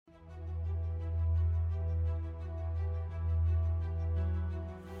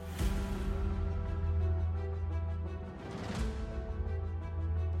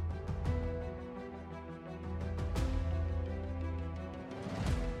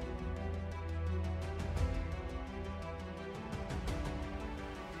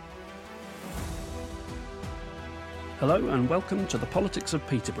Hello and welcome to the Politics of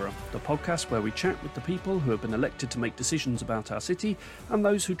Peterborough, the podcast where we chat with the people who have been elected to make decisions about our city and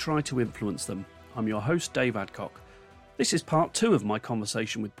those who try to influence them. I'm your host, Dave Adcock. This is part 2 of my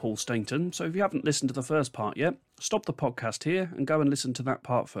conversation with Paul Stainton, so if you haven't listened to the first part yet, stop the podcast here and go and listen to that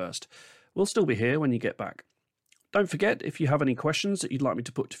part first. We'll still be here when you get back. Don't forget, if you have any questions that you'd like me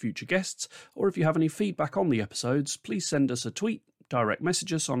to put to future guests, or if you have any feedback on the episodes, please send us a tweet, direct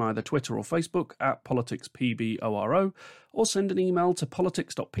message us on either Twitter or Facebook at politicspboro, or send an email to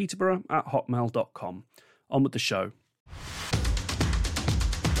politics.peterborough@hotmail.com. On with the show.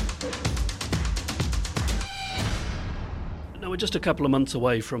 Now, we're just a couple of months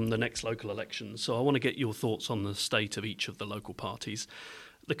away from the next local elections, so I want to get your thoughts on the state of each of the local parties.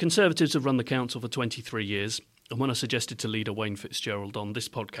 The Conservatives have run the council for 23 years, and when I suggested to leader Wayne Fitzgerald on this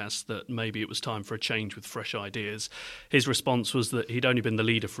podcast that maybe it was time for a change with fresh ideas, his response was that he'd only been the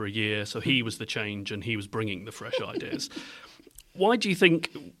leader for a year, so he was the change and he was bringing the fresh ideas. Why do you think,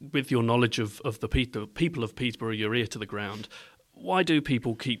 with your knowledge of the people of Peterborough, your ear to the ground, why do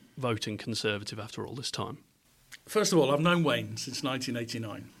people keep voting Conservative after all this time? First of all, I've known Wayne since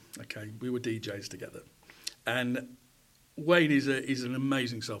 1989. Okay, we were DJs together. And Wayne is an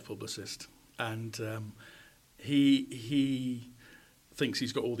amazing self-publicist. And he thinks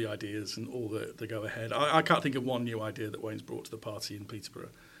he's got all the ideas and all the go-ahead. I can't think of one new idea that Wayne's brought to the party in Peterborough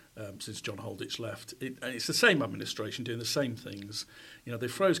since John Holditch left. And it's the same administration doing the same things. You know, they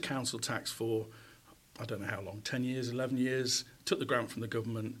froze council tax for, I don't know how long, 10 years, 11 years, took the grant from the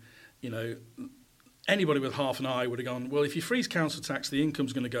government. You know, anybody with half an eye would have gone, well, if you freeze council tax, the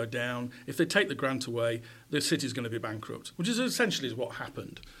income's going to go down. If they take the grant away, the city's going to be bankrupt, which is essentially what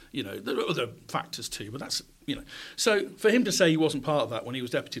happened. You know, there are other factors too, but that's, you know. So for him to say he wasn't part of that when he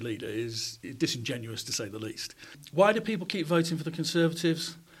was deputy leader is disingenuous, to say the least. Why do people keep voting for the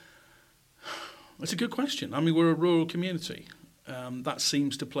Conservatives? It's a good question. I mean, we're a rural community. That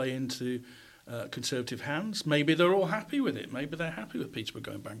seems to play into Conservative hands. Maybe they're all happy with it. Maybe they're happy with Peterborough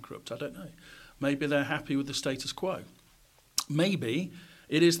going bankrupt. I don't know. Maybe they're happy with the status quo. Maybe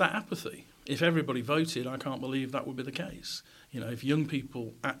it is that apathy. If everybody voted, I can't believe that would be the case. You know, if young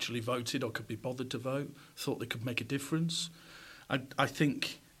people actually voted or could be bothered to vote, thought they could make a difference. I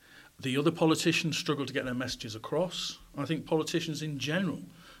think the other politicians struggle to get their messages across. I think politicians in general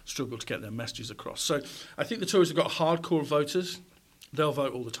struggle to get their messages across. So I think the Tories have got hardcore voters. They'll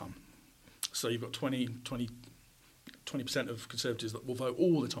vote all the time. So you've got 20% of Conservatives that will vote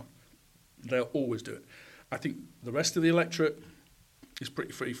all the time. They'll always do it. I think the rest of the electorate is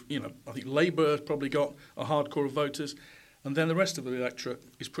pretty free. You know, I think Labour has probably got a hardcore of voters, and then the rest of the electorate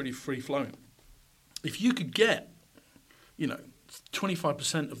is pretty free-flowing. If you could get,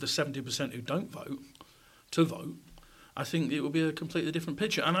 25% of the 70% who don't vote to vote, I think it will be a completely different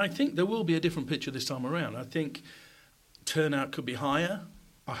picture. And I think there will be a different picture this time around. I think turnout could be higher,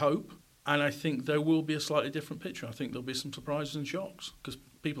 I hope, and I think there will be a slightly different picture. I think there'll be some surprises and shocks, because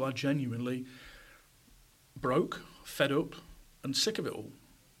people are genuinely broke, fed up, and sick of it all.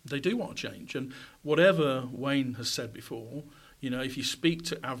 They do want to change. And whatever Wayne has said before, if you speak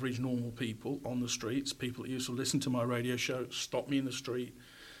to average normal people on the streets, people that used to listen to my radio show, stop me in the street,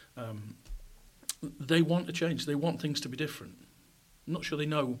 they want a change. They want things to be different. I'm not sure they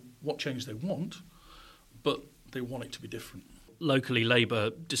know what change they want, but they want it to be different. Locally, Labour,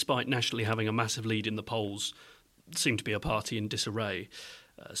 despite nationally having a massive lead in the polls, seem to be a party in disarray.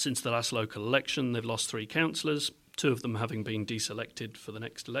 Since the last local election, they've lost 3 councillors, 2 of them having been deselected for the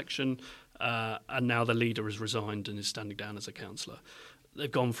next election, and now the leader has resigned and is standing down as a councillor.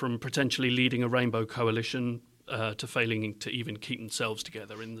 They've gone from potentially leading a rainbow coalition to failing to even keep themselves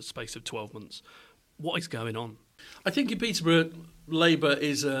together in the space of 12 months. What is going on? I think in Peterborough, Labour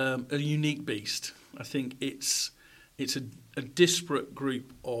is a unique beast. I think it's a disparate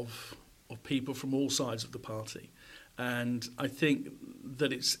group of people from all sides of the party. And I think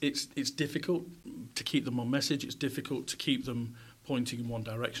that it's difficult to keep them on message. It's difficult to keep them pointing in one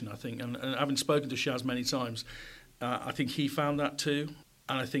direction, I think. And having spoken to Shaz many times, I think he found that too.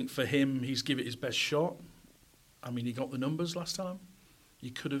 And I think for him, he's given it his best shot. I mean, he got the numbers last time.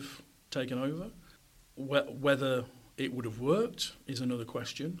 He could have taken over. Whether it would have worked is another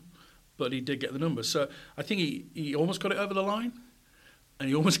question. But he did get the numbers. So I think he almost got it over the line. And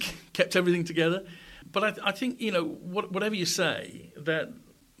he almost kept everything together. But I think, whatever you say, that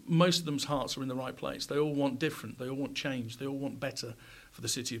most of them's hearts are in the right place. They all want different. They all want change. They all want better for the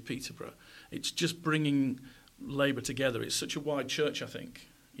city of Peterborough. It's just bringing Labour together. It's such a wide church, I think.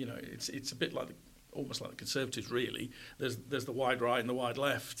 It's a bit like almost like the Conservatives, really. There's the wide right and the wide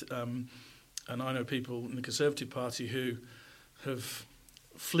left. And I know people in the Conservative Party who have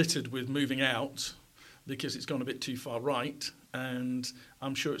flitted with moving out because it's gone a bit too far right, and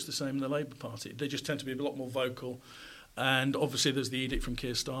I'm sure it's the same in the Labour Party. They just tend to be a lot more vocal, and obviously there's the edict from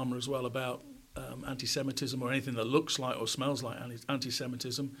Keir Starmer as well about anti-Semitism, or anything that looks like or smells like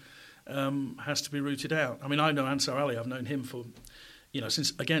anti-Semitism has to be rooted out. I mean, I know Ansar Ali. I've known him for,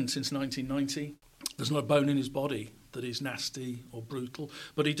 since 1990. There's no bone in his body that is nasty or brutal,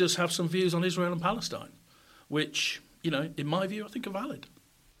 but he does have some views on Israel and Palestine, which, in my view, I think are valid.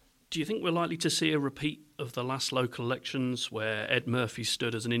 Do you think we're likely to see a repeat of the last local elections where Ed Murphy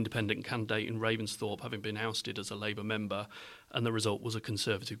stood as an independent candidate in Ravensthorpe, having been ousted as a Labour member, and the result was a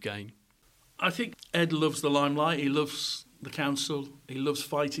Conservative gain? I think Ed loves the limelight. He loves the council. He loves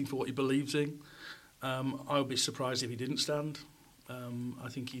fighting for what he believes in. I would be surprised if he didn't stand. I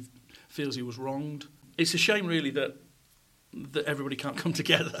think he feels he was wronged. It's a shame, really, that everybody can't come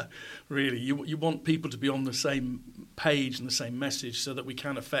together, really. You want people to be on the same page and the same message so that we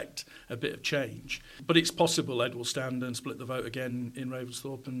can affect a bit of change. But it's possible Ed will stand and split the vote again in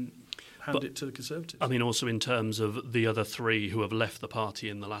Ravensthorpe and hand it to the Conservatives. I mean, also in terms of the other three who have left the party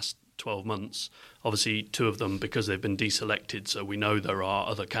in the last 12 months, obviously two of them because they've been deselected, so we know there are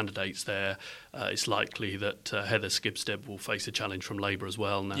other candidates there. It's likely that Heather Skibsted will face a challenge from Labour as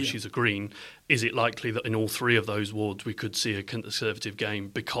well. Now she's a Green. Is it likely that in all three of those wards we could see a Conservative gain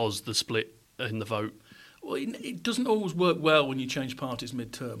because the split in the vote? Well, it doesn't always work well when you change parties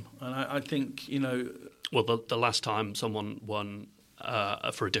mid-term. And I think, Well, the last time someone won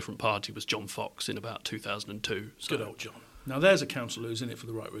for a different party was John Fox in about 2002. So. Good old John. Now, there's a councillor who's in it for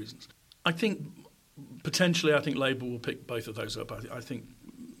the right reasons. I think, potentially, Labour will pick both of those up. I think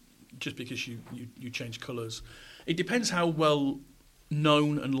just because you change colours. It depends how well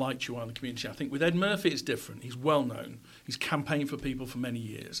known and liked you are in the community. I think with Ed Murphy it's different. He's well known. He's campaigned for people for many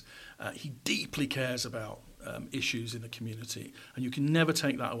years. He deeply cares about issues in the community, and you can never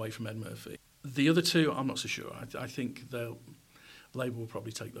take that away from Ed Murphy. The other two, I'm not so sure. I think Labour will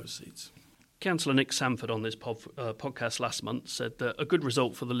probably take those seats. Councillor Nick Sanford on this podcast last month said that a good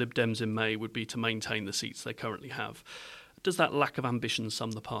result for the Lib Dems in May would be to maintain the seats they currently have. Does that lack of ambition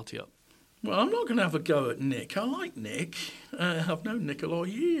sum the party up? Well, I'm not going to have a go at Nick. I like Nick. I've known Nick a lot of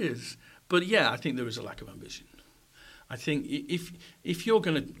years. But yeah, I think there is a lack of ambition. I think if you're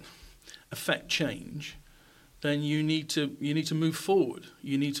going to affect change, then you need to move forward.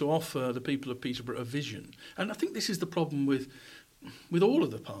 You need to offer the people of Peterborough a vision. And I think this is the problem with all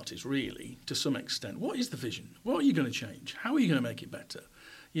of the parties, really, to some extent. What is the vision? What are you going to change? How are you going to make it better?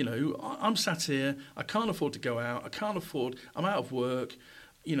 I'm sat here, I can't afford to go out, I'm out of work,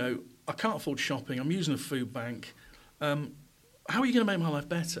 I can't afford shopping, I'm using a food bank. How are you going to make my life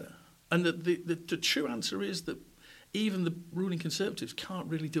better? And the true answer is that even the ruling Conservatives can't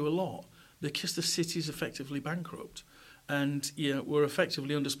really do a lot because the city is effectively bankrupt and we're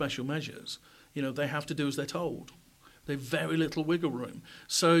effectively under special measures. They have to do as they're told. They've very little wiggle room.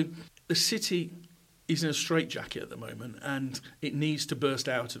 So the city is in a straitjacket at the moment and it needs to burst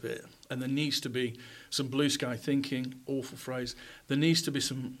out of it. And there needs to be some blue sky thinking, awful phrase. There needs to be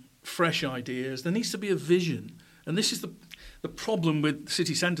some fresh ideas. There needs to be a vision. And this is the problem with the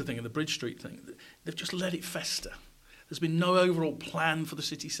city centre thing and the Bridge Street thing. They've just let it fester. There's been no overall plan for the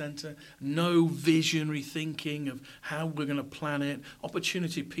city centre, no visionary thinking of how we're going to plan it.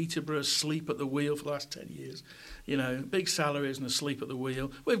 Opportunity Peterborough asleep at the wheel for the last 10 years. Big salaries and asleep at the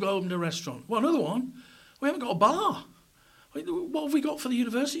wheel. We've opened a restaurant. Well, another one. We haven't got a bar. What have we got for the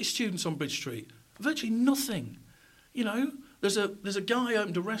university students on Bridge Street? Virtually nothing. There's a guy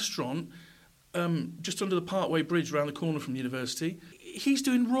opened a restaurant just under the Parkway Bridge around the corner from the university. He's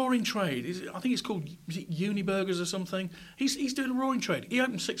doing roaring trade. I think it's called Uniburgers or something. He's doing a roaring trade. He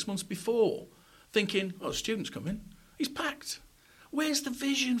opened 6 months before, thinking, the students coming. He's packed. Where's the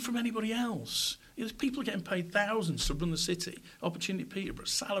vision from anybody else? There's people getting paid thousands to run the city. Opportunity Peterborough,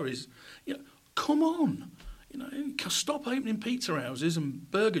 salaries. Come on. Stop opening pizza houses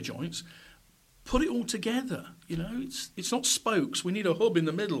and burger joints. Put it all together. It's not spokes. We need a hub in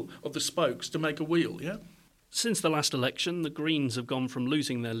the middle of the spokes to make a wheel, yeah? Since the last election, the Greens have gone from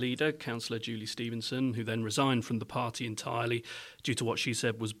losing their leader, Councillor Julie Stevenson, who then resigned from the party entirely due to what she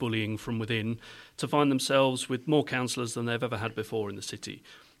said was bullying from within, to find themselves with more councillors than they've ever had before in the city.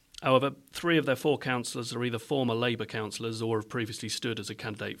 However, 3 of their 4 councillors are either former Labour councillors or have previously stood as a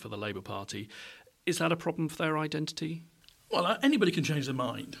candidate for the Labour Party. Is that a problem for their identity? Well, anybody can change their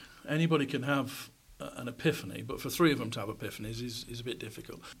mind. Anybody can have an epiphany, but for 3 of them to have epiphanies is a bit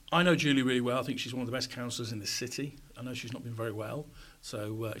difficult. I know Julie really well. I think she's one of the best councillors in this city. I know she's not been very well.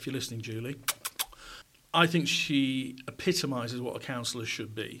 So if you're listening, Julie, I think she epitomises what a councillor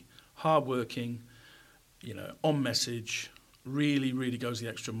should be. Hard-working, on message, really, really goes the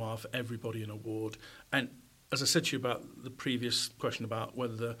extra mile for everybody in a ward, And as I said to you about the previous question about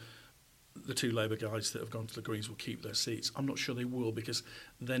whether the two Labour guys that have gone to the Greens will keep their seats, I'm not sure they will, because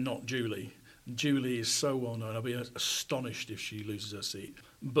they're not Julie. Julie is so well known. I'll be astonished if she loses her seat.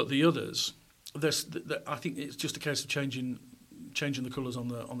 But the others, I think it's just a case of changing the colours on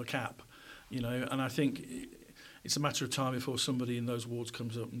the cap, And I think it's a matter of time before somebody in those wards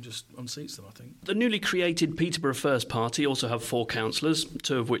comes up and just unseats them, I think. The newly created Peterborough First Party also have 4 councillors,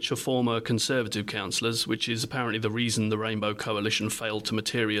 2 of which are former Conservative councillors, which is apparently the reason the Rainbow Coalition failed to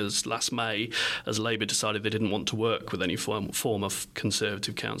materialise last May, as Labour decided they didn't want to work with any former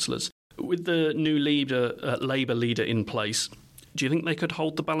Conservative councillors. With the new Labour leader in place, do you think they could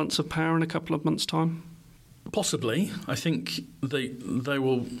hold the balance of power in a couple of months' time? Possibly. I think they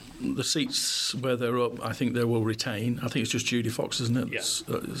will. The seats where they're up, I think they will retain. I think it's just Judy Fox, isn't it? Yes.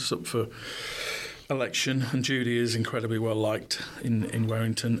 That's up for election, and Judy is incredibly well liked in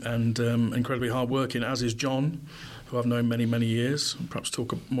Warrington and incredibly hard working, as is John, who I've known many, many years. I'll perhaps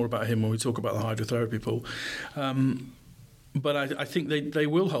talk more about him when we talk about the hydrotherapy pool. But I think they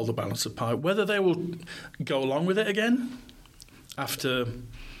will hold the balance of power. Whether they will go along with it again after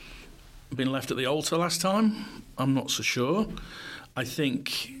being left at the altar last time, I'm not so sure. I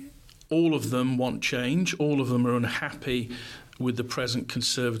think all of them want change. All of them are unhappy with the present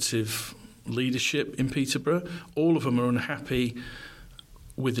Conservative leadership in Peterborough. All of them are unhappy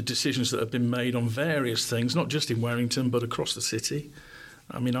with the decisions that have been made on various things, not just in Warrington, but across the city.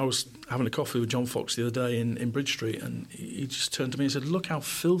 I mean, I was having a coffee with John Fox the other day in Bridge Street, and he just turned to me and said, "Look how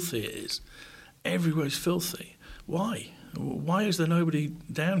filthy it is. Everywhere is filthy. Why? Why is there nobody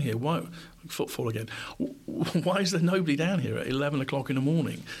down here? Why?" Footfall again. Why is there nobody down here at 11 o'clock in the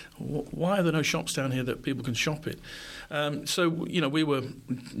morning? Why are there no shops down here that people can shop in? So, we were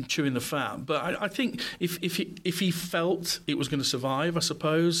chewing the fat. But I think if he felt it was going to survive, I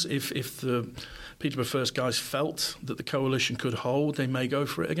suppose, if the Peterborough First guys felt that the coalition could hold, they may go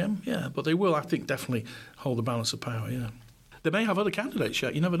for it again. Yeah, but they will, I think, definitely hold the balance of power, yeah. They may have other candidates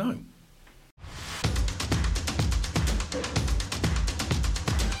yet, you never know.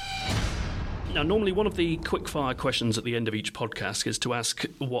 Now, normally one of the quick-fire questions at the end of each podcast is to ask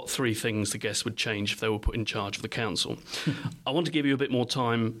what 3 things the guests would change if they were put in charge of the council. I want to give you a bit more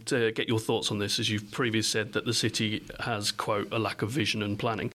time to get your thoughts on this, as you've previously said that the city has, quote, a lack of vision and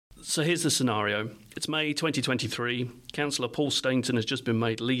planning. So here's the scenario. It's May 2023. Councillor Paul Stainton has just been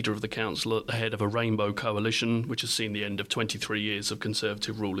made leader of the council at the head of a Rainbow Coalition, which has seen the end of 23 years of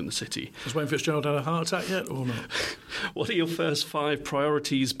Conservative rule in the city. Has Wayne Fitzgerald had a heart attack yet, or not? What are your first 5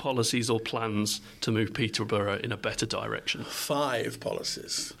 priorities, policies or plans to move Peterborough in a better direction? 5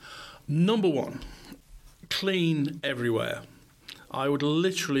 policies. Number 1, clean everywhere. I would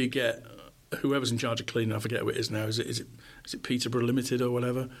literally get whoever's in charge of cleaning, I forget what it is now. Is it Peterborough Limited or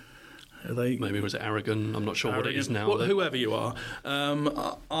whatever? Maybe it was Aragon. I'm not sure what it is now. Well, whoever you are,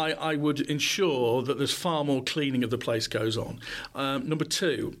 I would ensure that there's far more cleaning of the place goes on. Number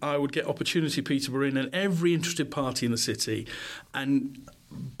 2, I would get Opportunity Peterborough in and every interested party in the city and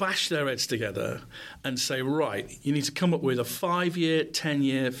bash their heads together and say, right, you need to come up with a 5-year,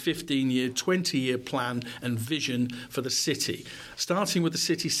 10-year, 15-year, 20-year plan and vision for the city, starting with the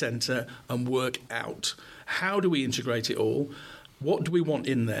city centre, and work out how do we integrate it all. What do we want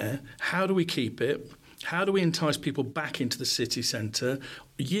in there? How do we keep it? How do we entice people back into the city centre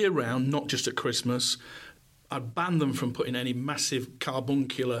year-round, not just at Christmas? I'd ban them from putting any massive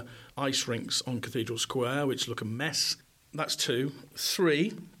carbuncular ice rinks on Cathedral Square, which look a mess. That's 2.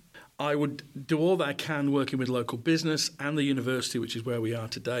 3, I would do all that I can working with local business and the university, which is where we are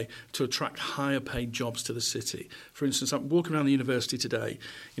today, to attract higher paid jobs to the city. For instance, I'm walking around the university today.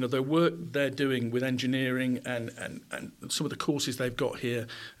 The work they're doing with engineering and some of the courses they've got here,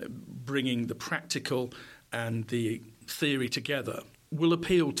 bringing the practical and the theory together, will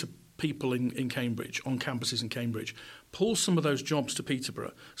appeal to people in Cambridge, on campuses in Cambridge. Pull some of those jobs to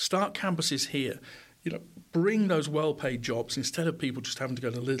Peterborough. Start campuses here. Bring those well-paid jobs instead of people just having to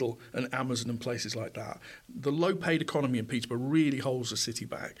go to Lidl and Amazon and places like that. The low-paid economy in Peterborough really holds the city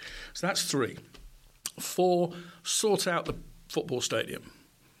back. So that's 3. 4, sort out the football stadium.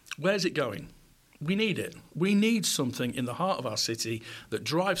 Where's it going? We need it. We need something in the heart of our city that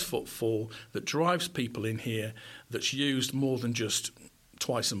drives footfall, that drives people in here, that's used more than just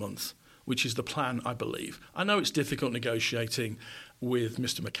twice a month, which is the plan, I believe. I know it's difficult negotiating with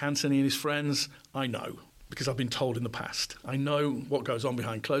Mr. McAntony and his friends. I know, because I've been told in the past. I know what goes on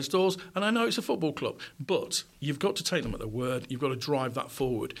behind closed doors, and I know it's a football club. But you've got to take them at their word. You've got to drive that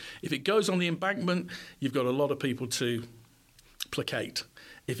forward. If it goes on the embankment, you've got a lot of people to placate.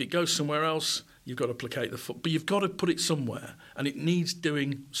 If it goes somewhere else, you've got to placate the foot. But you've got to put it somewhere, and it needs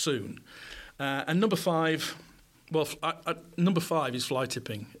doing soon. And number 5, number 5 is fly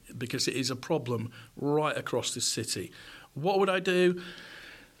tipping, because it is a problem right across this city. What would I do?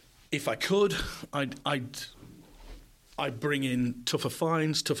 If I could, I'd bring in tougher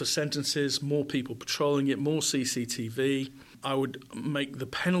fines, tougher sentences, more people patrolling it, more CCTV. I would make the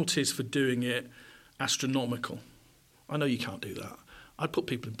penalties for doing it astronomical. I know you can't do that. I'd put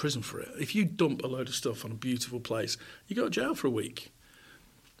people in prison for it. If you dump a load of stuff on a beautiful place, you go to jail for a week.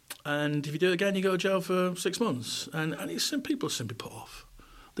 And if you do it again, you go to jail for 6 months. And people are simply put off.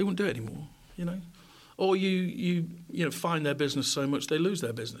 They wouldn't do it anymore, you know. Or you find their business so much they lose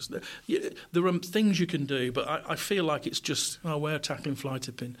their business. There are things you can do, but I feel like it's just, we're tackling fly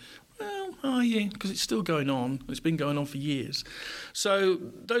tipping. Well, are you? Because it's still going on. It's been going on for years. So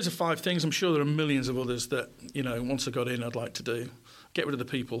those are 5 things. I'm sure there are millions of others that, once I got in, I'd like to do. Get rid of the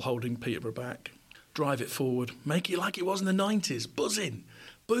people holding Peterborough back. Drive it forward. Make it like it was in the 90s. Buzzing.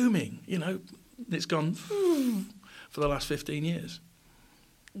 Booming. It's gone for the last 15 years.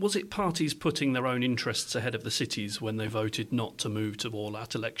 Was it parties putting their own interests ahead of the city's when they voted not to move to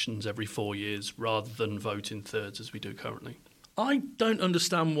all-out elections every 4 years rather than vote in thirds as we do currently? I don't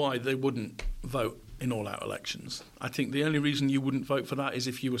understand why they wouldn't vote in all-out elections. I think the only reason you wouldn't vote for that is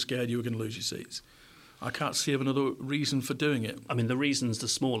if you were scared you were going to lose your seats. I can't see of another reason for doing it. I mean, the reasons the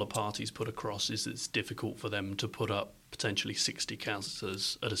smaller parties put across is it's difficult for them to put up potentially 60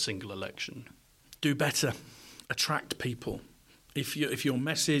 councillors at a single election. Do better. Attract people. If your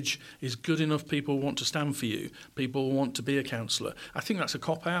message is good enough, people want to stand for you. People want to be a councillor. I think that's a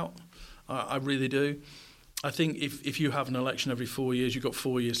cop-out. I really do. I think if you have an election every 4 years, you've got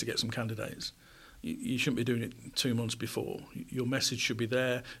 4 years to get some candidates. You shouldn't be doing it 2 months before. Your message should be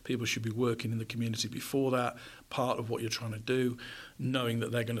there. People should be working in the community before that, part of what you're trying to do, knowing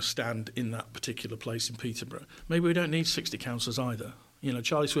that they're going to stand in that particular place in Peterborough. Maybe we don't need 60 councillors either.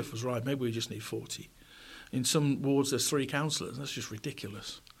 Charlie Swift was right. Maybe we just need 40. In some wards, there's 3 councillors. That's just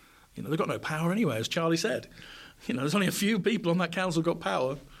ridiculous. They've got no power anyway, as Charlie said. There's only a few people on that council got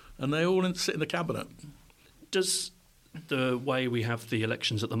power, and they all sit in the cabinet. Does the way we have the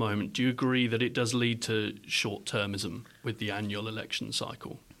elections at the moment, do you agree that it does lead to short-termism with the annual election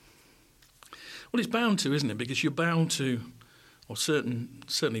cycle? Well, it's bound to, isn't it? Because you're bound to, or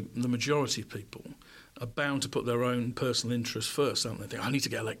certainly the majority of people are bound to put their own personal interests first, aren't they? Think, I need to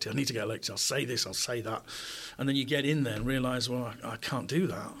get elected, I'll say this, I'll say that. And then you get in there and realise, well, I can't do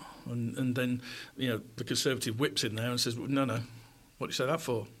that. And then, the Conservative whips in there and says, well, no, what do you say that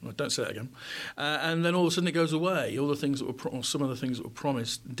for? No, don't say it again. And then all of a sudden it goes away. All the things that were or some of the things that were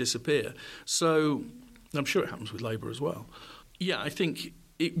promised disappear. So I'm sure it happens with Labour as well. Yeah, I think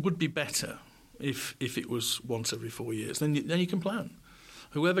it would be better if it was once every 4 years. Then you can plan.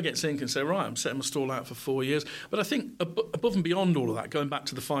 Whoever gets in can say, right, I'm setting my stall out for 4 years. But I think above and beyond all of that, going back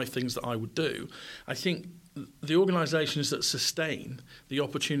to the 5 things that I would do, I think the organisations that sustain the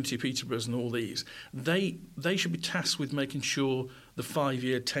opportunity Peterboroughs and all these, they should be tasked with making sure the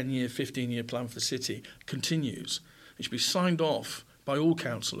 5-year, 10-year, 15-year plan for the city continues. It should be signed off by all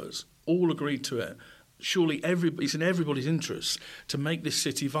councillors, all agreed to it. Surely it's in everybody's interest to make this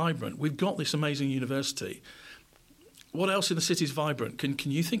city vibrant. We've got this amazing university. What else in the city is vibrant?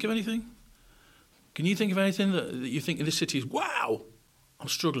 Can you think of anything? Can you think of anything that you think in this city is, wow, I'm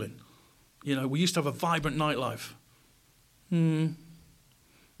struggling? We used to have a vibrant nightlife. We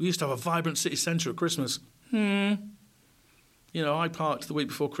used to have a vibrant city centre at Christmas. I parked the week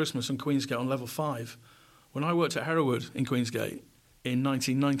before Christmas on Queensgate on level 5. When I worked at Hereward in Queensgate in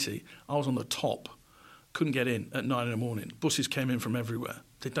 1990, I was on the top. Couldn't get in at 9 in the morning. Buses came in from everywhere.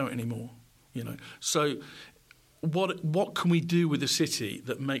 They don't anymore. So what can we do with the city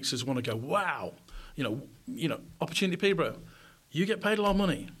that makes us want to go, wow, Opportunity Peterborough, you get paid a lot of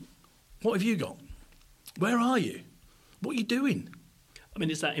money. What have you got? Where are you? What are you doing? I mean,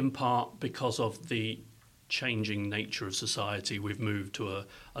 is that in part because of the changing nature of society? We've moved to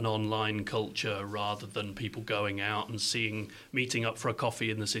an online culture rather than people going out and meeting up for a coffee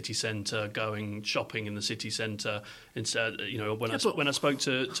in the city centre, going shopping in the city centre. Instead, when I spoke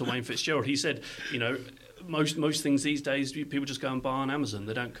to Wayne Fitzgerald, he said, most things these days, people just go and buy on Amazon.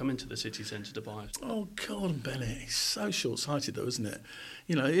 They don't come into the city centre to buy it. Oh, Gordon Bennett, he's so short-sighted though, isn't it?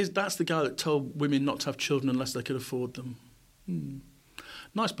 That's the guy that told women not to have children unless they could afford them.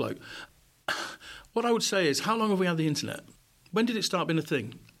 Nice bloke. What I would say is, how long have we had the internet? When did it start being a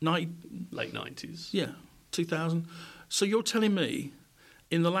thing? Late 90s. Yeah, 2000. So you're telling me,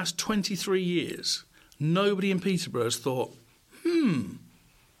 in the last 23 years, nobody in Peterborough has thought,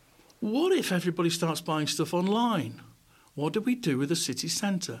 what if everybody starts buying stuff online? What do we do with the city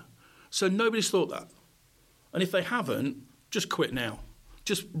centre? So nobody's thought that. And if they haven't, just quit now.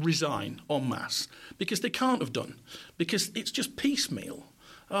 just resign en masse, because they can't have done, because it's just piecemeal.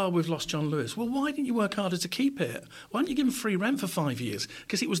 Oh, we've lost John Lewis. Well, why didn't you work harder to keep it? Why didn't you give him free rent for 5 years?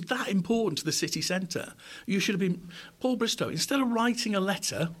 Because it was that important to the city centre. You should have been... Paul Bristow, instead of writing a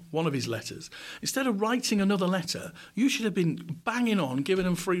letter, one of his letters, instead of writing another letter, you should have been banging on, giving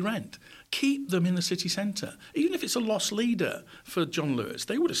them free rent. Keep them in the city centre. Even if it's a lost leader for John Lewis,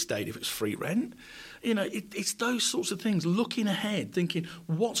 they would have stayed if it's free rent. You know, it's those sorts of things, looking ahead, thinking,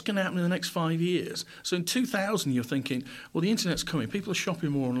 what's going to happen in the next 5 years? So in 2000, you're thinking, well, the internet's coming, people are shopping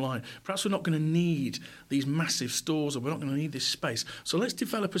more online. Perhaps we're not going to need these massive stores, or we're not going to need this space. So let's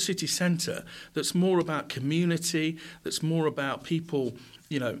develop a city centre that's more about community, that's more about people,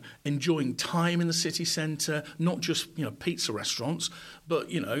 you know, enjoying time in the city centre, not just, you know, pizza restaurants,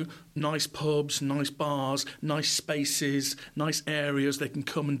 but, you know, nice pubs, nice bars, nice spaces, nice areas they can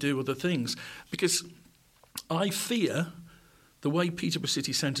come and do other things. Because I fear the way Peterborough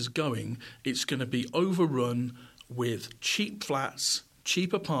city centre's going, it's going to be overrun with cheap flats,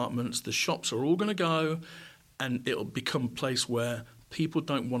 cheap apartments, the shops are all going to go, and it'll become a place where people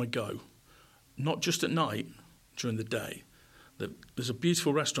don't want to go, not just at night, during the day. There's a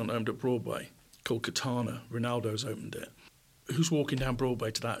beautiful restaurant opened at Broadway called Katana. Ronaldo's opened it. Who's walking down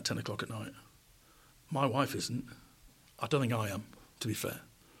Broadway to that at 10 o'clock at night? My wife isn't. I don't think I am, to be fair.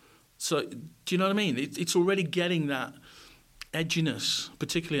 So, do you know what I mean? It's already getting that edginess,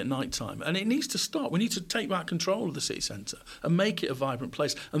 particularly at night time. And it needs to stop. We need to take back control of the city centre and make it a vibrant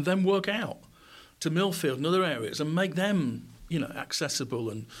place, and then work out to Millfield and other areas and make them, you know,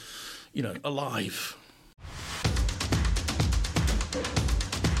 accessible and, you know, alive.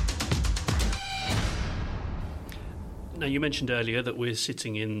 Now, you mentioned earlier that we're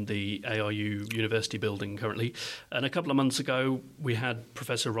sitting in the ARU University building currently, and a couple of months ago we had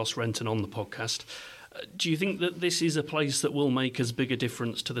Professor Ross Renton on the podcast. Do you think that this is a place that will make as big a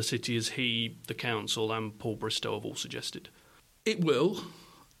difference to the city as he, the council and Paul Bristow have all suggested? It will,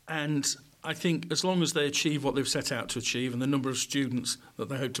 and I think as long as they achieve what they've set out to achieve and the number of students that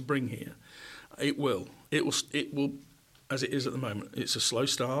they hope to bring here, it will. It will, as it is at the moment. It's a slow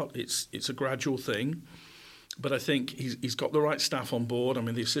start, it's a gradual thing. But I think he's got the right staff on board. I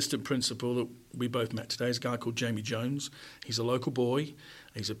mean, the assistant principal that we both met today is a guy called Jamie Jones. He's a local boy.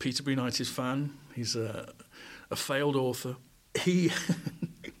 He's a Peterborough United fan. He's a failed author.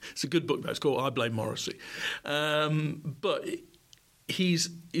 It's a good book, though. It's called I Blame Morrissey. But he's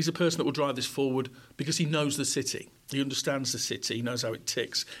a person that will drive this forward because he knows the city. He understands the city. He knows how it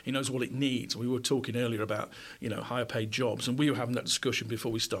ticks. He knows what it needs. We were talking earlier about, you know, higher paid jobs, and we were having that discussion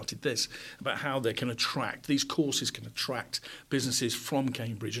before we started this about how they can attract, these courses can attract businesses from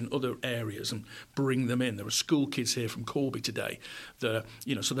Cambridge and other areas and bring them in. There are school kids here from Corby today that,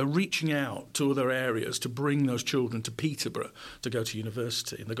 you know, so they're reaching out to other areas to bring those children to Peterborough to go to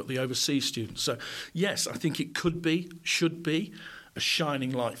university, and they've got the overseas students. So yes, I think it could be, should be a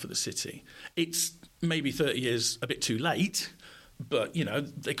shining light for the city. It's maybe 30 years a bit too late, but, you know,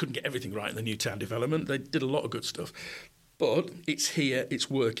 they couldn't get everything right in the new town development. They did a lot of good stuff. But it's here, it's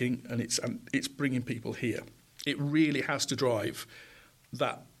working, and it's bringing people here. It really has to drive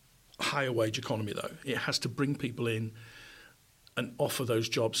that higher wage economy, though. It has to bring people in and offer those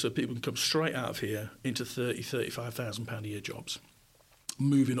jobs so people can come straight out of here into £30,000-35,000 a year jobs,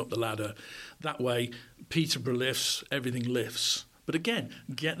 moving up the ladder. That way, Peterborough lifts, everything lifts. But again,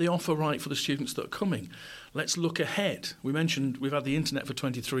 get the offer right for the students that are coming. Let's look ahead. We mentioned we've had the internet for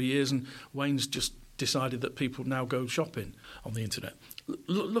 23 years and Wayne's just decided that people now go shopping on the internet.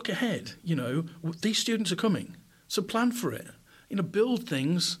 Look ahead, you know, these students are coming. So plan for it. You know, build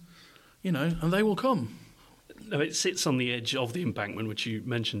things, you know, and they will come. Now, it sits on the edge of the embankment, which you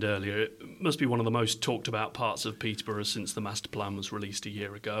mentioned earlier. It must be one of the most talked about parts of Peterborough since the master plan was released a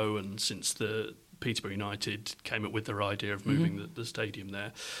year ago and since the Peterborough United came up with their idea of moving the stadium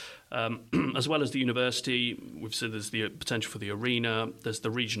there. As well as the university, we've said there's the potential for the arena, there's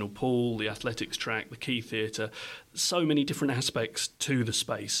the regional pool, the athletics track, the Key Theatre, so many different aspects to the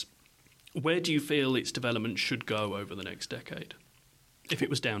space. Where do you feel its development should go over the next decade, if it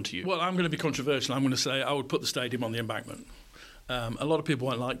was down to you? Well, I'm going to be controversial. I'm going to say I would put the stadium on the embankment. A lot of people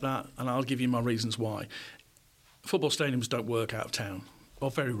won't like that, and I'll give you my reasons why. Football stadiums don't work out of town,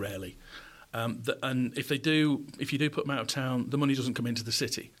 or very rarely. And if you do put them out of town, the money doesn't come into the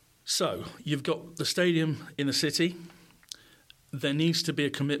city. So you've got the stadium in the city. There needs to be a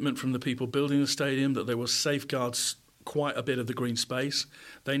commitment from the people building the stadium that they will safeguard quite a bit of the green space.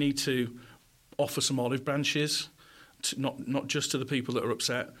 They need to offer some olive branches, not just to the people that are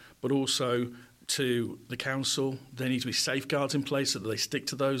upset, but also to the council. There need to be safeguards in place so that they stick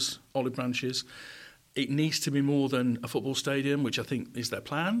to those olive branches. It needs to be more than a football stadium, which I think is their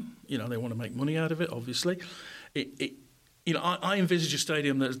plan. They want to make money out of it, obviously. I envisage a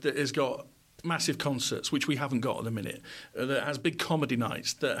stadium that has got massive concerts, which we haven't got at the minute, that has big comedy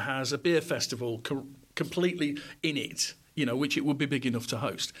nights, that has a beer festival completely in it, which it would be big enough to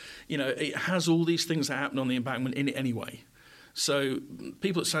host. It has all these things that happen on the embankment in it anyway. So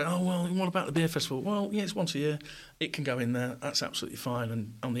people that say, oh, well, what about the beer festival? Well, yeah, it's once a year. It can go in there. That's absolutely fine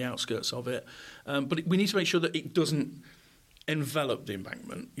and on the outskirts of it. But we need to make sure that it doesn't envelop the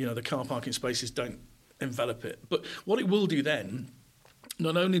embankment. The car parking spaces don't envelop it. But what it will do then,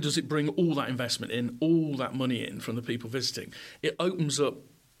 not only does it bring all that investment in, all that money in from the people visiting, it opens up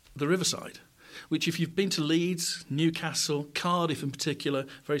the riverside, which if you've been to Leeds, Newcastle, Cardiff in particular,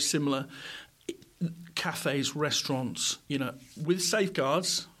 very similar, cafes, restaurants, with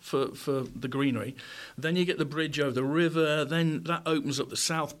safeguards for the greenery. Then you get the bridge over the river, then that opens up the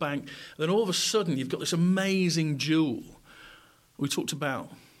south bank. Then all of a sudden you've got this amazing jewel. We talked about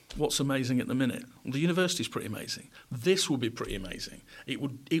what's amazing at the minute. Well, the university's pretty amazing. This will be pretty amazing. It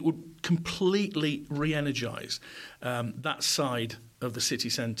would completely re-energise that side of the city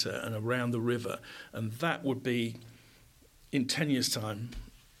centre and around the river. And that would be, in 10 years' time,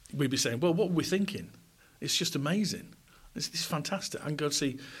 we'd be saying, well, what were we thinking? It's just amazing. It's fantastic. I can go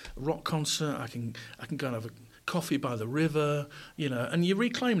see a rock concert. I can go and have a coffee by the river, and you're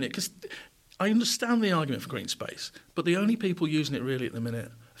reclaiming it. Because I understand the argument for green space, but the only people using it really at the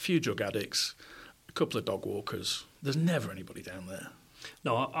minute, a few drug addicts, a couple of dog walkers. There's never anybody down there.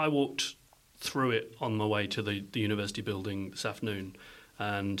 No, I walked through it on my way to the university building this afternoon,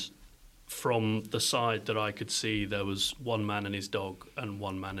 and from the side that I could see, there was one man and his dog and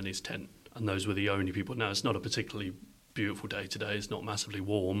one man and his tent, and those were the only people. Now, it's not a particularly beautiful day today. It's not massively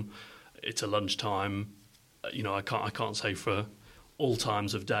warm. It's a lunchtime. I can't say for all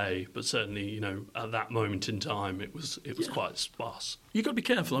times of day, but certainly, at that moment in time, it was quite sparse. You've got to be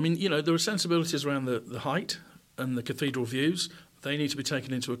careful. I mean, there are sensibilities around the height and the cathedral views. They need to be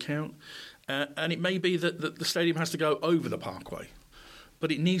taken into account. And it may be that the stadium has to go over the parkway,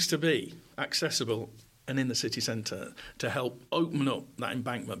 but it needs to be accessible and in the city centre to help open up that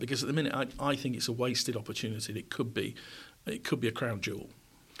embankment, because at the minute I think it's a wasted opportunity. It could be a crown jewel.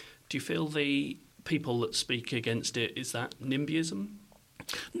 Do you feel the people that speak against it, is that NIMBYism?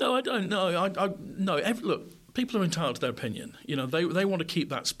 No, I don't know. No. Look, people are entitled to their opinion. They want to keep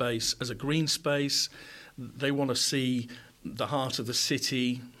that space as a green space. They want to see the heart of the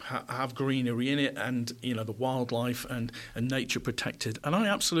city have greenery in it, and the wildlife and nature protected. And I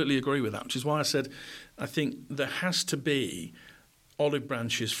absolutely agree with that, which is why I said I think there has to be olive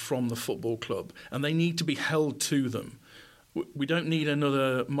branches from the football club, and they need to be held to them. We don't need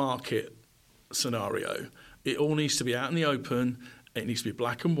another market scenario. It all needs to be out in the open. It needs to be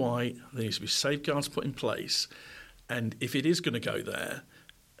black and white. There needs to be safeguards put in place. And if it is going to go there,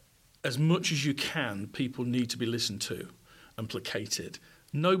 as much as you can, people need to be listened to and placated.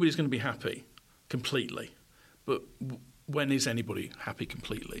 Nobody's going to be happy completely. But when is anybody happy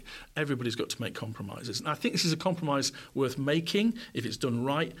completely? Everybody's got to make compromises. And I think this is a compromise worth making if it's done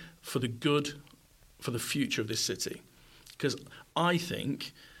right for the good, for the future of this city. Because I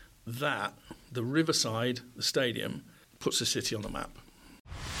think that the riverside, the stadium, puts the city on the map.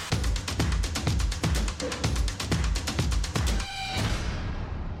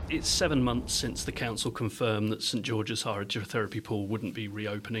 It's 7 months since the council confirmed that St George's Hydrotherapy Pool wouldn't be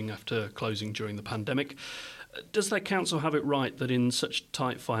reopening after closing during the pandemic. Does their council have it right that in such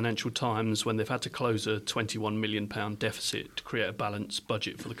tight financial times, when they've had to close a £21 million deficit to create a balanced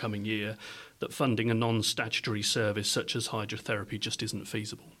budget for the coming year, that funding a non-statutory service such as hydrotherapy just isn't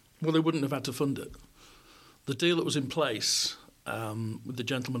feasible? Well, they wouldn't have had to fund it. The deal that was in place with the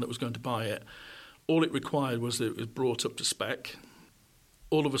gentleman that was going to buy it, all it required was that it was brought up to spec.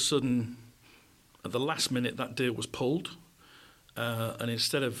 All of a sudden, at the last minute, that deal was pulled. And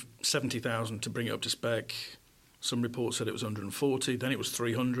instead of 70,000 to bring it up to spec, some reports said it was 140, then it was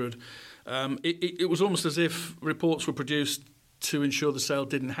 300. It was almost as if reports were produced to ensure the sale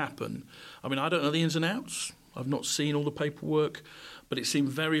didn't happen. I mean, I don't know the ins and outs. I've not seen all the paperwork, but it seemed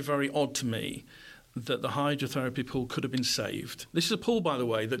very, very odd to me that the hydrotherapy pool could have been saved. This is a pool, by the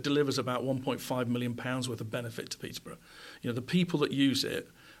way, that delivers about £1.5 million worth of benefit to Peterborough. The people that use it,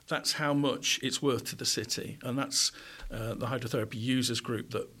 that's how much it's worth to the city, and that's the hydrotherapy users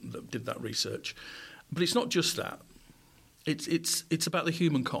group that did that research. But it's not just that. It's about the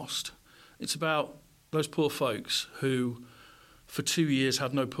human cost. It's about those poor folks who, for 2 years,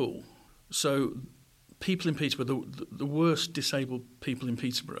 had no pool. So people in Peterborough, the worst disabled people in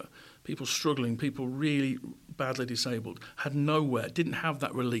Peterborough, people struggling, people really badly disabled, had nowhere, didn't have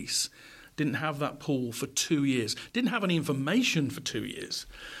that release, didn't have that pool for 2 years, didn't have any information for 2 years,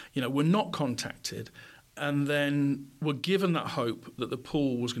 were not contacted, and then were given that hope that the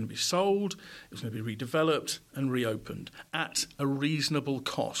pool was going to be sold, it was going to be redeveloped and reopened at a reasonable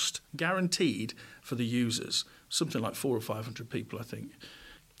cost, guaranteed for the users, something like 400 or 500 people, I think.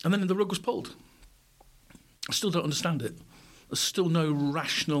 And then the rug was pulled. I still don't understand it. There's still no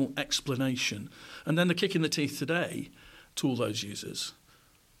rational explanation. And then the kick in the teeth today to all those users,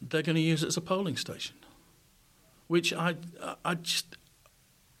 they're going to use it as a polling station, which I just,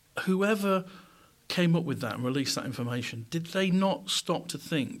 whoever came up with that and released that information, did they not stop to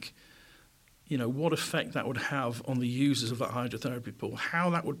think, what effect that would have on the users of that hydrotherapy pool, how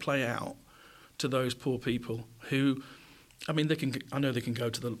that would play out to those poor people who, I know they can go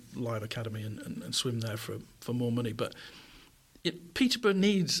to the Live Academy and swim there for more money, but Peterborough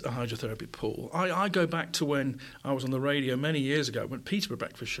needs a hydrotherapy pool. I go back to when I was on the radio many years ago, when Peterborough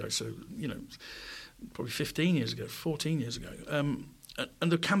Breakfast Show, so, probably 15 years ago, 14 years ago,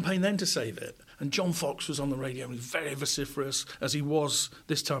 and the campaign then to save it. And John Fox was on the radio and was very vociferous, as he was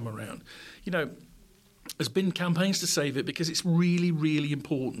this time around. There's been campaigns to save it because it's really, really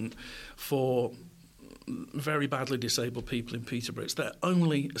important for very badly disabled people in Peterborough. It's their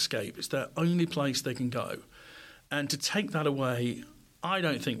only escape. It's their only place they can go. And to take that away, I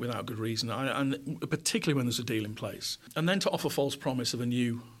don't think without good reason, and particularly when there's a deal in place. And then to offer false promise of a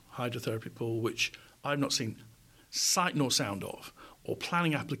new hydrotherapy pool, which I've not seen sight nor sound of, or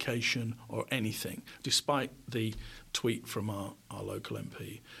planning application or anything, despite the tweet from our local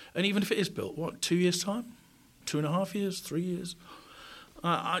MP. And even if it is built, 2 years' time? 2.5 years? 3 years?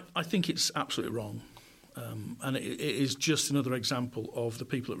 I think it's absolutely wrong. And it is just another example of the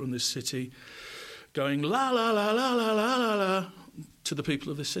people that run this city going la, la, la, la, la, la, la, la, to the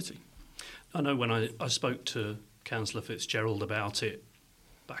people of this city. I know when I spoke to Councillor Fitzgerald about it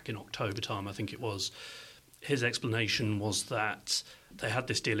back in October time, I think it was, his explanation was that they had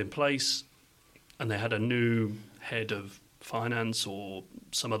this deal in place and they had a new head of finance or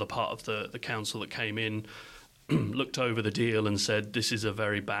some other part of the council that came in, looked over the deal and said, this is a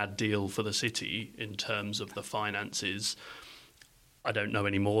very bad deal for the city in terms of the finances. I don't know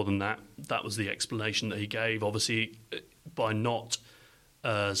any more than that. That was the explanation that he gave. Obviously, by not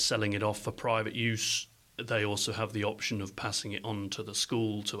selling it off for private use, they also have the option of passing it on to the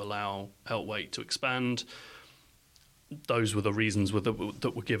school to allow Heltwaite to expand. Those were the reasons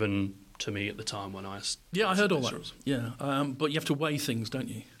that were given to me at the time when I asked. Yeah, I heard all that. Yeah, but you have to weigh things, don't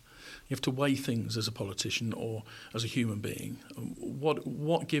you? You have to weigh things as a politician or as a human being.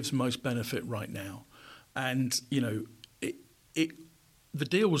 What gives most benefit right now? And, the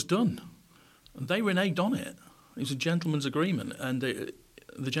deal was done. They reneged on it. It was a gentleman's agreement, and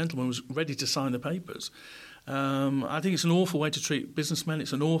the gentleman was ready to sign the papers. I think it's an awful way to treat businessmen.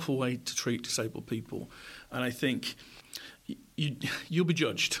 It's an awful way to treat disabled people. And I think you'll be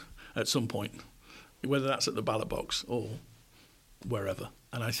judged at some point, whether that's at the ballot box or wherever.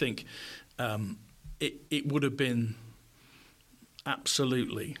 And I think it would have been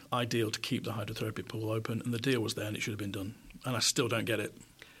absolutely ideal to keep the hydrotherapy pool open, and the deal was there and it should have been done. And I still don't get it.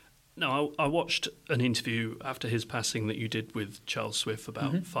 No, I watched an interview after his passing that you did with Charles Swift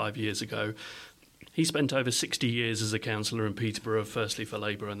about 5 years ago. He spent over 60 years as a councillor in Peterborough, firstly for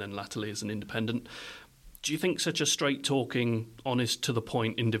Labour and then latterly as an independent. Do you think such a straight-talking, honest,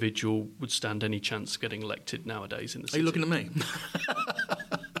 to-the-point individual would stand any chance of getting elected nowadays in the city? Are you looking at me?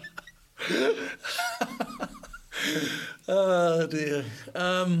 Oh, dear.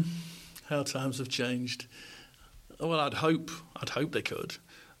 How times have changed. Well, I'd hope they could,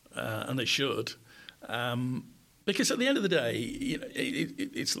 and they should, because at the end of the day,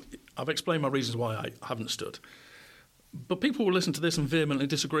 I've explained my reasons why I haven't stood. But people will listen to this and vehemently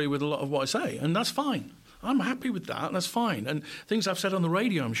disagree with a lot of what I say, and that's fine. I'm happy with that, that's fine. And things I've said on the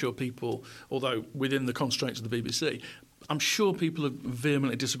radio, I'm sure people, although within the constraints of the BBC, I'm sure people have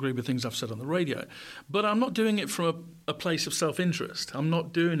vehemently disagreed with things I've said on the radio. But I'm not doing it from a place of self-interest. I'm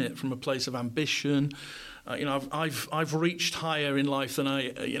not doing it from a place of ambition. I've reached higher in life than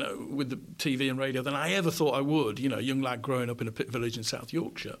I, with the TV and radio than I ever thought I would. A young lad growing up in a pit village in South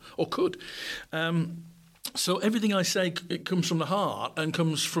Yorkshire, or could. So everything I say, it comes from the heart and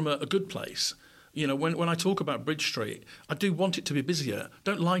comes from a good place. When I talk about Bridge Street, I do want it to be busier.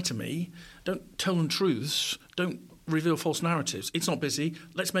 Don't lie to me. Don't tell untruths. Don't reveal false narratives. It's not busy.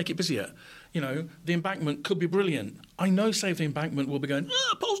 Let's make it busier. The embankment could be brilliant. I know Save the Embankment will be going,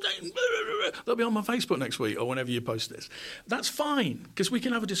 Paul Stainton, they'll be on my Facebook next week or whenever you post this. That's fine, because we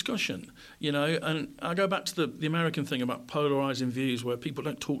can have a discussion, and I go back to the American thing about polarising views where people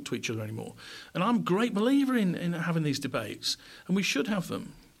don't talk to each other anymore. And I'm a great believer in having these debates, and we should have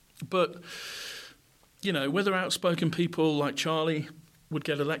them. But, you know, whether outspoken people like Charlie would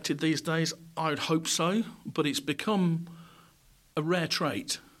get elected these days, I would hope so. But it's become a rare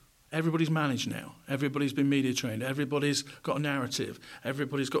trait. Everybody's managed now. Everybody's been media trained. Everybody's got a narrative.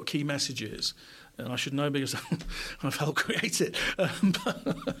 Everybody's got key messages. And I should know because I've helped create it.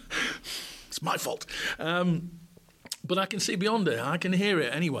 It's my fault. But I can see beyond it. I can hear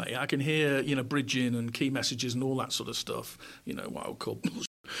it anyway. I can hear, you know, bridging and key messages and all that sort of stuff. You know, what I would call...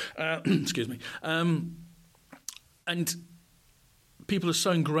 excuse me. And people are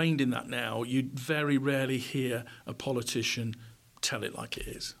so ingrained in that now, you very rarely hear a politician tell it like it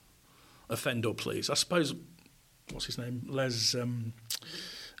is. Offend or please. I suppose, what's his name? Les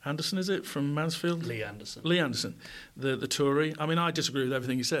Anderson, is it, from Mansfield? Lee Anderson. Lee Anderson, the Tory. I mean, I disagree with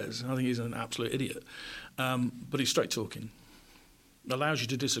everything he says. I think he's an absolute idiot. But he's straight talking. Allows you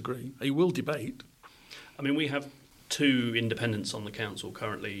to disagree. He will debate. I mean, we have 2 independents on the council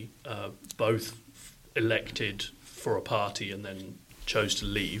currently, both elected for a party and then chose to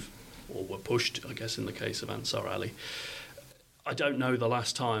leave, or were pushed, I guess, in the case of Ansar Ali. I don't know the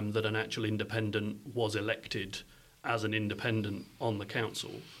last time that an actual independent was elected as an independent on the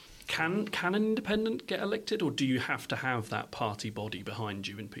council. Can an independent get elected, or do you have to have that party body behind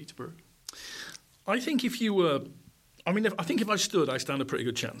you in Peterborough? I think if you were... I mean, I think if I stood, I stand a pretty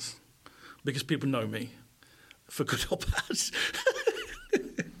good chance, because people know me, for good or bad.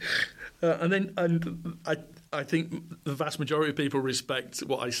 I think the vast majority of people respect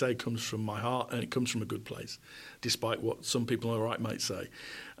what I say comes from my heart, and it comes from a good place, despite what some people on the right might say.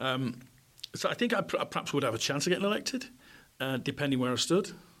 So I think I perhaps would have a chance of getting elected, depending where I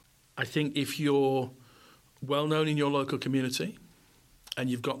stood. I think if you're well known in your local community and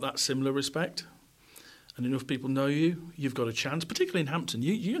you've got that similar respect and enough people know you, you've got a chance, particularly in Hampton.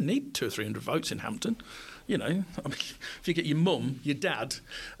 You need 200 or 300 votes in Hampton. You know, I mean, if you get your mum, your dad,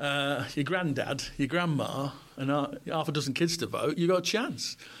 your granddad, your grandma, and half a dozen kids to vote, you've got a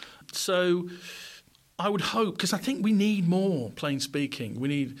chance. So I would hope, because I think we need more plain speaking. We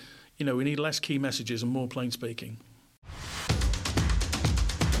need less key messages and more plain speaking.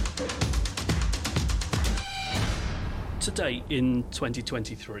 To date, in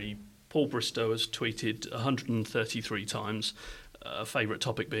 2023, Paul Bristow has tweeted 133 times, a favourite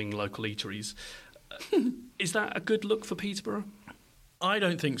topic being local eateries. Is that a good look for Peterborough? I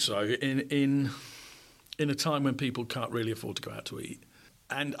don't think so. In a time when people can't really afford to go out to eat.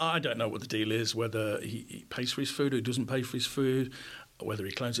 And I don't know what the deal is, whether he pays for his food or he doesn't pay for his food, or whether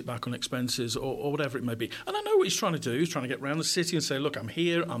he claims it back on expenses or whatever it may be. And I know what he's trying to do. He's trying to get around the city and say, look, I'm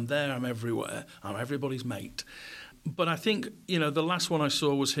here, I'm there, I'm everywhere. I'm everybody's mate. But I think, you know, the last one I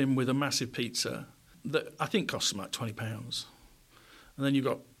saw was him with a massive pizza that I think costs him like £20. And then you've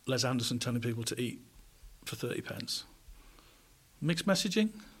got Les Anderson telling people to eat for 30 pence. Mixed messaging?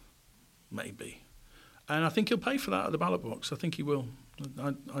 Maybe. And I think he'll pay for that at the ballot box. I think he will.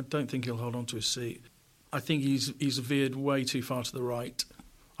 I don't think he'll hold on to his seat. I think he's veered way too far to the right.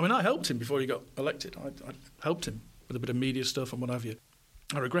 I mean, I helped him before he got elected. I helped him with a bit of media stuff and what have you.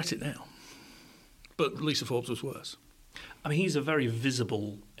 I regret it now. But Lisa Forbes was worse. I mean, he's a very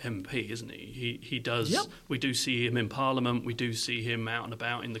visible MP, isn't he? He does. Yep. We do see him in Parliament. We do see him out and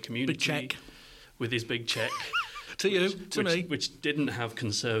about in the community. Big check. With his big check. To me. Which didn't have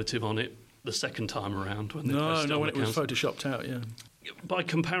Conservative on it the second time around. When when it was photoshopped out, yeah. By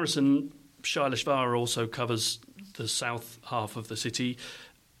comparison, Shailesh Vara also covers the south half of the city.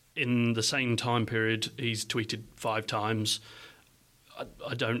 In the same time period, he's tweeted 5 times.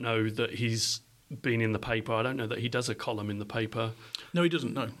 I don't know that he's been in the paper. I don't know that he does a column in the paper. No, he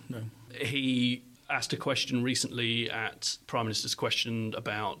doesn't, no. He asked a question recently at Prime Minister's Question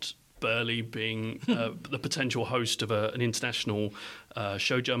about Burley being the potential host of an international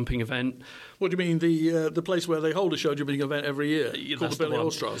show jumping event. What do you mean, the place where they hold a show jumping event every year? Called the Burley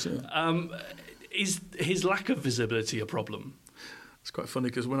Horse Trials, yeah. Is his lack of visibility a problem? It's quite funny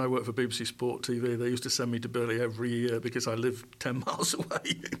because when I worked for BBC Sport TV, they used to send me to Burley every year because I lived 10 miles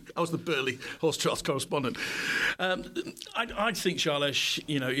away. I was the Burley Horse Trials correspondent. I think Shailesh,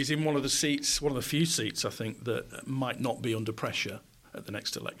 is in one of the few seats, I think, that might not be under pressure at the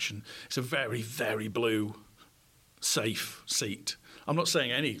next election. It's a very, very blue, safe seat. I'm not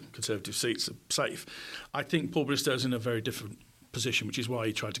saying any Conservative seats are safe. I think Paul Bristow's in a very different position, which is why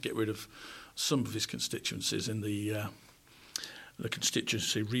he tried to get rid of some of his constituencies in the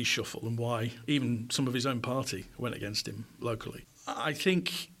constituency reshuffle, and why even some of his own party went against him locally. I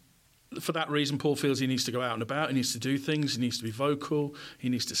think for that reason, Paul feels he needs to go out and about, he needs to do things, he needs to be vocal, he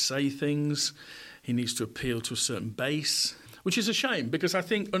needs to say things, he needs to appeal to a certain base, which is a shame, because I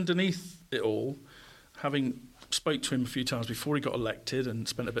think underneath it all, having spoke to him a few times before he got elected and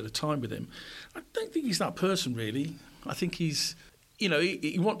spent a bit of time with him. I don't think he's that person, really. I think he's,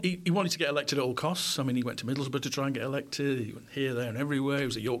 he wanted to get elected at all costs. I mean, he went to Middlesbrough to try and get elected. He went here, there and everywhere. He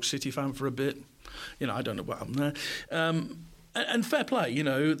was a York City fan for a bit. I don't know what happened there. And fair play,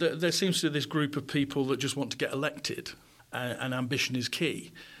 there seems to be this group of people that just want to get elected, and ambition is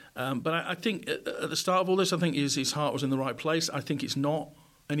key. But I think at the start of all this, I think his heart was in the right place. I think it's not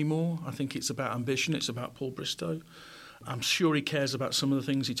anymore. I think it's about ambition. It's about Paul Bristow. I'm sure he cares about some of the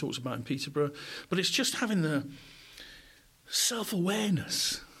things he talks about in Peterborough. But it's just having the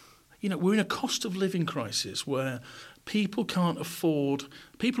self-awareness. We're in a cost of living crisis where people can't afford...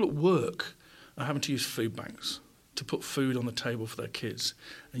 People at work are having to use food banks to put food on the table for their kids.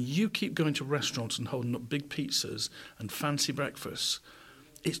 And you keep going to restaurants and holding up big pizzas and fancy breakfasts.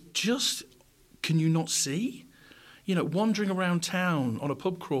 It's just... Can you not see? Wandering around town on a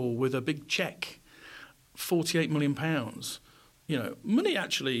pub crawl with a big cheque, £48 million. Money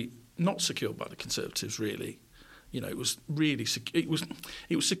actually not secured by the Conservatives, really. It was really it was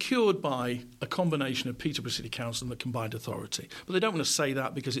secured by a combination of Peterborough City Council and the Combined Authority. But they don't want to say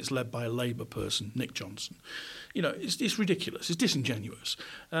that because it's led by a Labour person, Nick Johnson. It's ridiculous. It's disingenuous.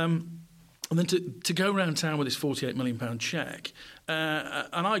 And then to go around town with this £48 million cheque,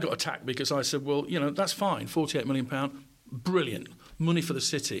 and I got attacked because I said, well, that's fine, £48 million, brilliant, money for the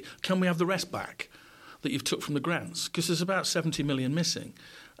city. Can we have the rest back that you've took from the grants? Because there's about 70 million missing.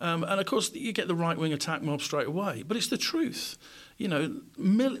 And, of course, you get the right-wing attack mob straight away. But it's the truth.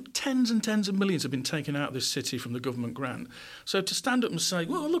 Tens and tens of millions have been taken out of this city from the government grant. So to stand up and say,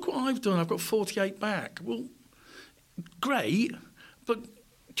 well, look what I've done, I've got 48 back. Well, great, but...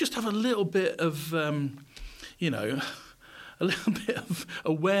 just have a little bit of, a little bit of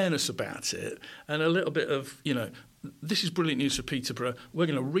awareness about it and a little bit of, this is brilliant news for Peterborough. We're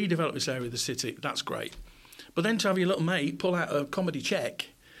going to redevelop this area of the city. That's great. But then to have your little mate pull out a comedy cheque,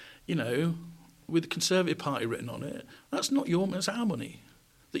 with the Conservative Party written on it, that's not your money, that's our money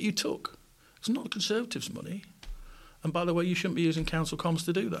that you took. It's not the Conservatives' money. And by the way, you shouldn't be using council comms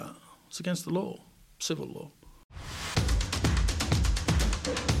to do that. It's against the law, civil law.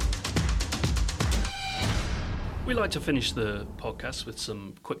 We like to finish the podcast with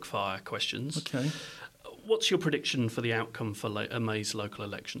some quick-fire questions. Okay. What's your prediction for the outcome for May's local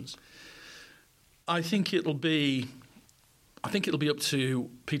elections? I think it'll be up to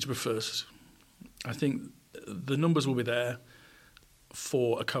Peterborough first. I think the numbers will be there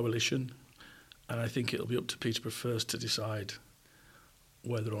for a coalition, and I think it'll be up to Peterborough first to decide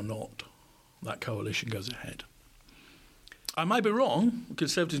whether or not that coalition goes ahead. I might be wrong.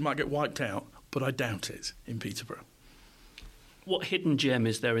 Conservatives might get wiped out, but I doubt it in Peterborough. What hidden gem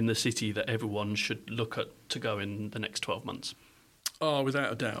is there in the city that everyone should look at to go in the next 12 months? Oh,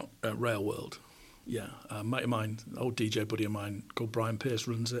 without a doubt, Rail World. Yeah, a mate of mine, an old DJ buddy of mine called Brian Pearce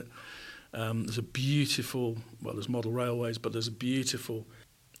runs it. There's a beautiful, there's model railways, but there's a beautiful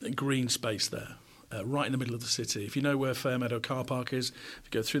green space there, right in the middle of the city. If you know where Fairmeadow car park is, if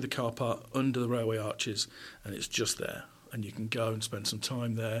you go through the car park under the railway arches, and it's just there. And you can go and spend some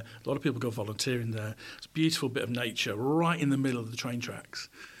time there. A lot of people go volunteering there. It's a beautiful bit of nature right in the middle of the train tracks,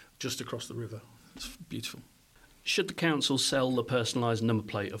 just across the river. It's beautiful. Should the council sell the personalised number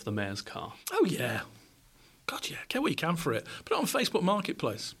plate of the mayor's car? Oh, yeah. God, yeah. Get what you can for it. Put it on Facebook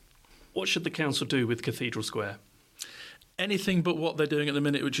Marketplace. What should the council do with Cathedral Square? Anything but what they're doing at the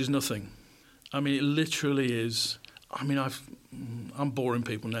minute, which is nothing. I mean, it literally is... I'm boring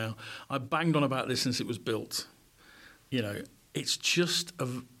people now. I've banged on about this since it was built. It's just,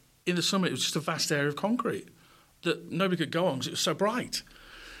 in the summer, it was just a vast area of concrete that nobody could go on because it was so bright.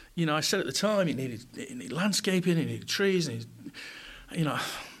 I said at the time it needed landscaping, it needed trees,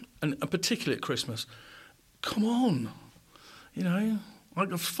 and particularly at Christmas. Come on.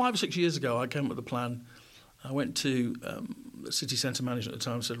 5 or 6 years ago, I came up with a plan. I went to the city centre manager at the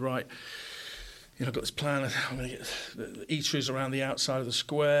time and said, right, I've got this plan. I'm going to get the eateries around the outside of the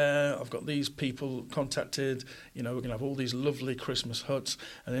square. I've got these people contacted. We're going to have all these lovely Christmas huts.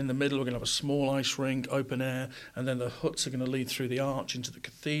 And in the middle, we're going to have a small ice rink, open air. And then the huts are going to lead through the arch into the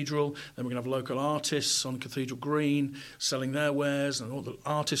cathedral. Then we're going to have local artists on Cathedral Green selling their wares. And all the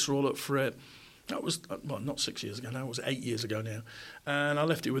artists are all up for it. That was, not 6 years ago now. It was 8 years ago now. And I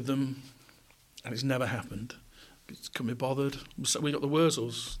left it with them. And it's never happened. Couldn't be bothered. So we got the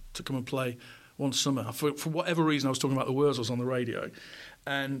Wurzels to come and play one summer. For whatever reason, I was talking about the Wurzels on the radio.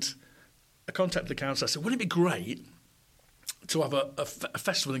 And I contacted the council. I said, wouldn't it be great to have a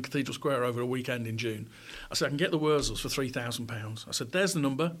festival in Cathedral Square over a weekend in June? I said, I can get the Wurzels for £3,000. I said, there's the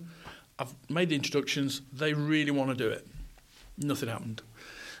number. I've made the introductions. They really want to do it. Nothing happened.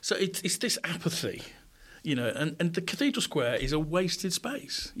 So it's this apathy. And the Cathedral Square is a wasted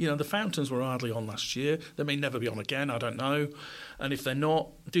space. The fountains were hardly on last year. They may never be on again, I don't know. And if they're not,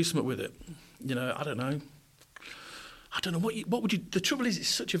 do something with it. I don't know. What would you... The trouble is, it's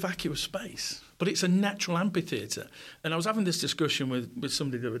such a vacuous space, but it's a natural amphitheatre. And I was having this discussion with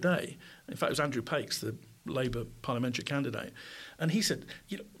somebody the other day. In fact, it was Andrew Pakes, the Labour parliamentary candidate. And he said,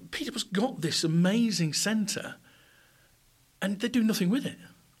 Peterborough's got this amazing centre and they do nothing with it.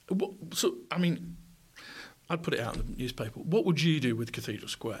 I'd put it out in the newspaper. What would you do with Cathedral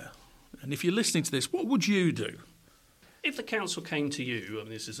Square? And if you're listening to this, what would you do? If the council came to you, and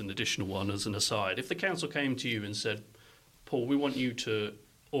this is an additional one as an aside, if the council came to you and said, Paul, we want you to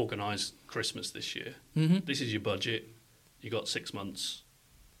organise Christmas this year. Mm-hmm. This is your budget. You got 6 months.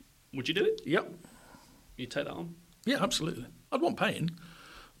 Would you do it? Yep. You'd take that on? Yeah, absolutely. I'd want paying,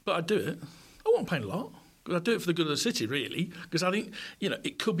 but I'd do it. I won't pay a lot. I'd do it for the good of the city, really, because I think,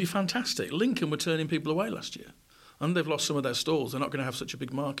 it could be fantastic. Lincoln were turning people away last year, and they've lost some of their stalls. They're not going to have such a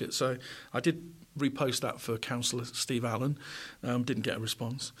big market. So I did repost that for Councillor Steve Allen. Didn't get a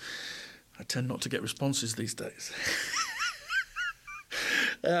response. I tend not to get responses these days.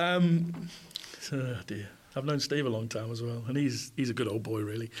 Oh, dear. I've known Steve a long time as well, and he's a good old boy,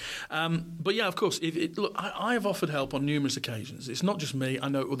 really. But yeah, of course, look, I have offered help on numerous occasions. It's not just me. I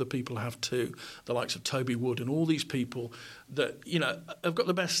know other people have too, the likes of Toby Wood and all these people that, have got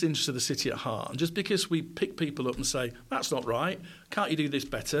the best interests of the city at heart. And just because we pick people up and say, that's not right, can't you do this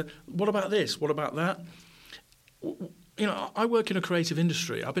better? What about this? What about that? I work in a creative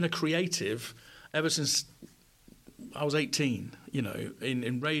industry. I've been a creative ever since I was 18,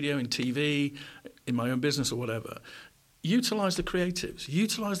 in radio, in TV, in my own business or whatever. Utilise the creatives,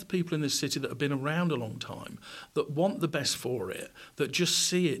 utilise the people in this city that have been around a long time, that want the best for it, that just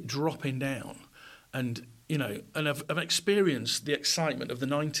see it dropping down. And, and I've experienced the excitement of the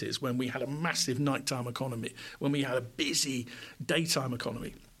 90s when we had a massive nighttime economy, when we had a busy daytime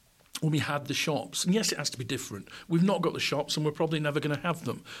economy, when we had the shops. And yes, it has to be different. We've not got the shops and we're probably never going to have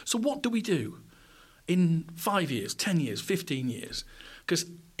them. So what do we do in 5 years, 10 years, 15 years? Because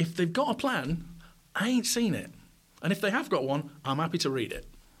if they've got a plan, I ain't seen it. And if they have got one, I'm happy to read it.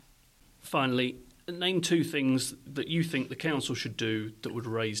 Finally, name 2 things that you think the council should do that would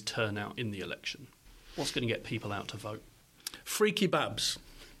raise turnout in the election. What's going to get people out to vote? Free kebabs.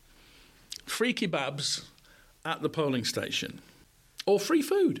 Free kebabs at the polling station. Or free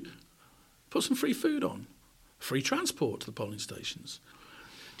food. Put some free food on. Free transport to the polling stations.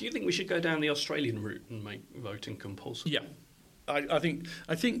 Do you think we should go down the Australian route and make voting compulsory? Yeah. I think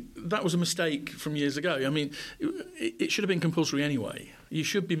that was a mistake from years ago. I mean, it should have been compulsory anyway. You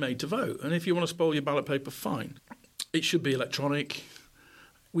should be made to vote. And if you want to spoil your ballot paper, fine. It should be electronic.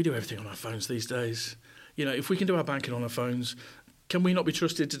 We do everything on our phones these days. If we can do our banking on our phones, can we not be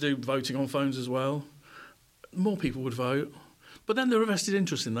trusted to do voting on phones as well? More people would vote. But then there are vested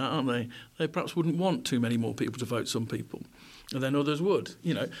interests in that, aren't they? They perhaps wouldn't want too many more people to vote, some people. And then others would.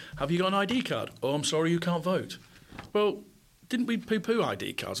 Have you got an ID card? Oh, I'm sorry, you can't vote. Well, didn't we poo-poo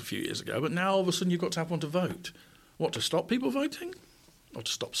ID cards a few years ago? But now all of a sudden you've got to have one to vote. What, to stop people voting? Or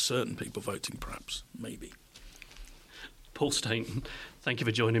to stop certain people voting, perhaps? Maybe. Paul Stainton, thank you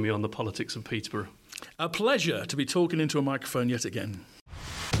for joining me on the Politics of Peterborough. A pleasure to be talking into a microphone yet again.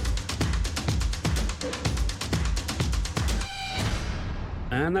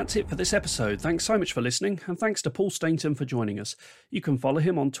 And that's it for this episode. Thanks so much for listening, and thanks to Paul Stainton for joining us. You can follow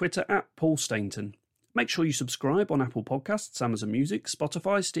him on Twitter at Paul Stainton. Make sure you subscribe on Apple Podcasts, Amazon Music,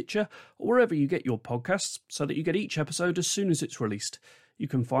 Spotify, Stitcher, or wherever you get your podcasts so that you get each episode as soon as it's released. You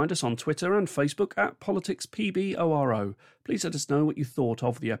can find us on Twitter and Facebook at PoliticsPBORO. Please let us know what you thought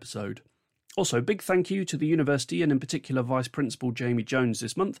of the episode. Also, big thank you to the university and in particular Vice Principal Jamie Jones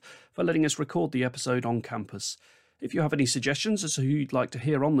this month for letting us record the episode on campus. If you have any suggestions as to who you'd like to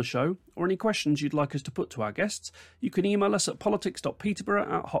hear on the show, or any questions you'd like us to put to our guests, you can email us at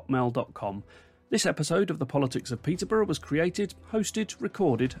politics.peterborough@hotmail.com. This episode of The Politics of Peterborough was created, hosted,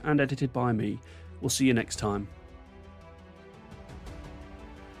 recorded and edited by me. We'll see you next time.